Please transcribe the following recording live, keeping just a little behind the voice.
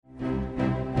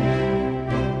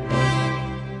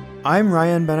I'm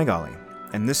Ryan Benegali,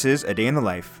 and this is A Day in the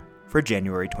Life for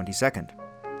January 22nd.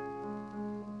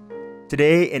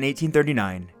 Today, in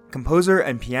 1839, composer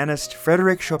and pianist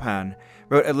Frederic Chopin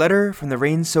wrote a letter from the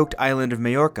rain-soaked island of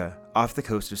Majorca, off the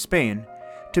coast of Spain,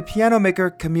 to piano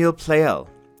maker Camille Pleyel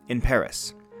in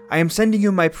Paris. "I am sending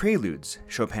you my Preludes,"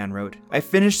 Chopin wrote. "I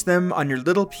finished them on your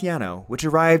little piano, which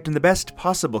arrived in the best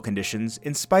possible conditions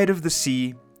in spite of the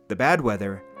sea, the bad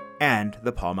weather, and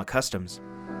the Palma customs."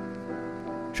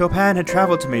 Chopin had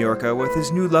traveled to Majorca with his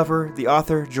new lover, the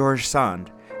author George Sand,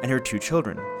 and her 2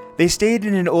 children. They stayed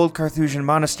in an old Carthusian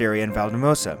monastery in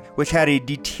Valdemosa, which had a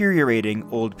deteriorating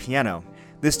old piano.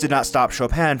 This did not stop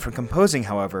Chopin from composing,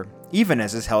 however, even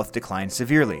as his health declined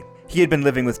severely. He had been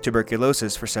living with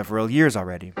tuberculosis for several years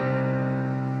already.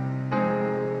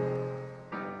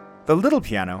 The little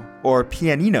piano, or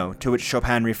pianino, to which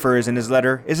Chopin refers in his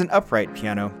letter, is an upright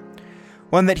piano,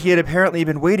 one that he had apparently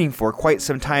been waiting for quite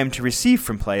some time to receive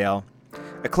from Pleyel,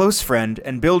 a close friend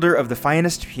and builder of the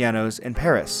finest pianos in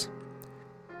Paris.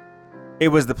 It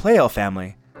was the Pleyel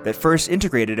family that first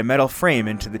integrated a metal frame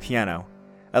into the piano,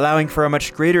 allowing for a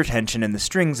much greater tension in the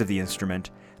strings of the instrument,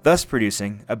 thus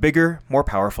producing a bigger, more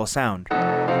powerful sound.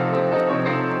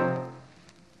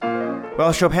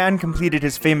 While Chopin completed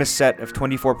his famous set of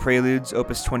 24 Preludes,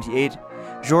 Opus 28,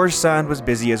 George Sand was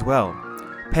busy as well,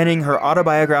 penning her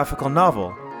autobiographical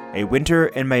novel, A Winter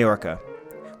in Majorca,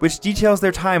 which details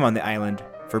their time on the island,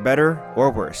 for better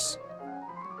or worse.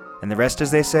 And the rest,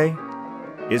 as they say,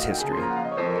 is history.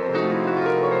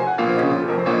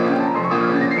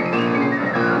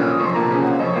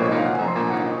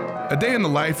 A Day in the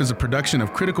Life is a production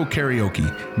of Critical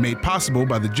Karaoke, made possible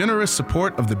by the generous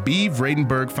support of the B.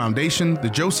 Vredenberg Foundation, the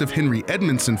Joseph Henry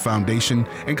Edmondson Foundation,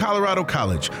 and Colorado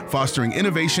College, fostering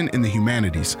innovation in the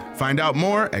humanities. Find out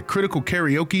more at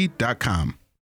criticalkaraoke.com.